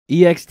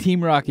EX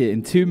Team Rocket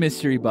in 2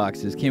 mystery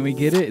boxes. Can we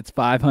get it? It's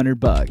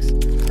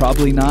 $500.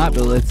 Probably not,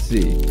 but let's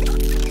see.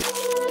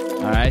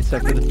 All right, so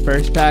for the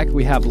first pack,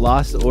 we have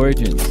Lost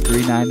Origins,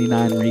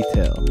 $3.99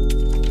 retail.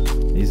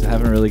 These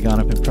haven't really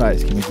gone up in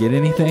price. Can we get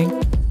anything?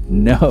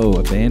 No,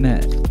 a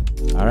Bayonet.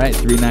 All right,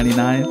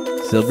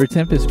 $3.99 Silver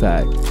Tempest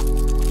pack.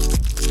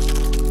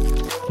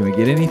 Can we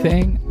get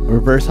anything?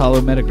 Reverse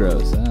Hollow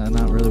Metagross,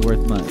 not really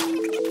worth much.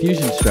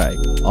 Fusion Strike,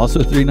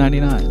 also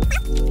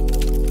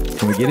 $3.99.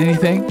 Can we get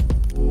anything?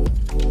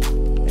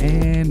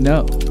 And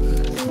no.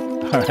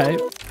 All right.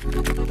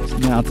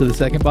 Now to the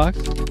second box.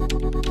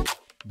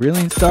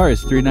 Brilliant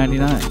Stars,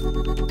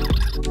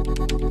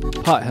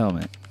 $3.99. Pot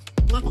Helmet.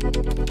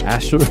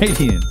 Astral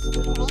Radiance,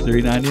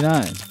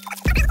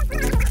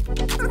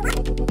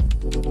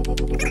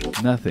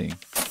 $3.99. Nothing.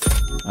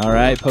 All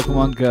right,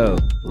 Pokemon Go,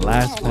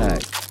 last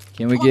pack.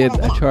 Can we get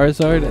a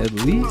Charizard at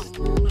least?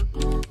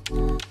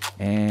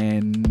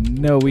 And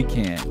no, we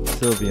can't.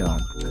 Sylveon.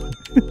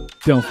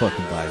 Don't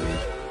fucking buy me.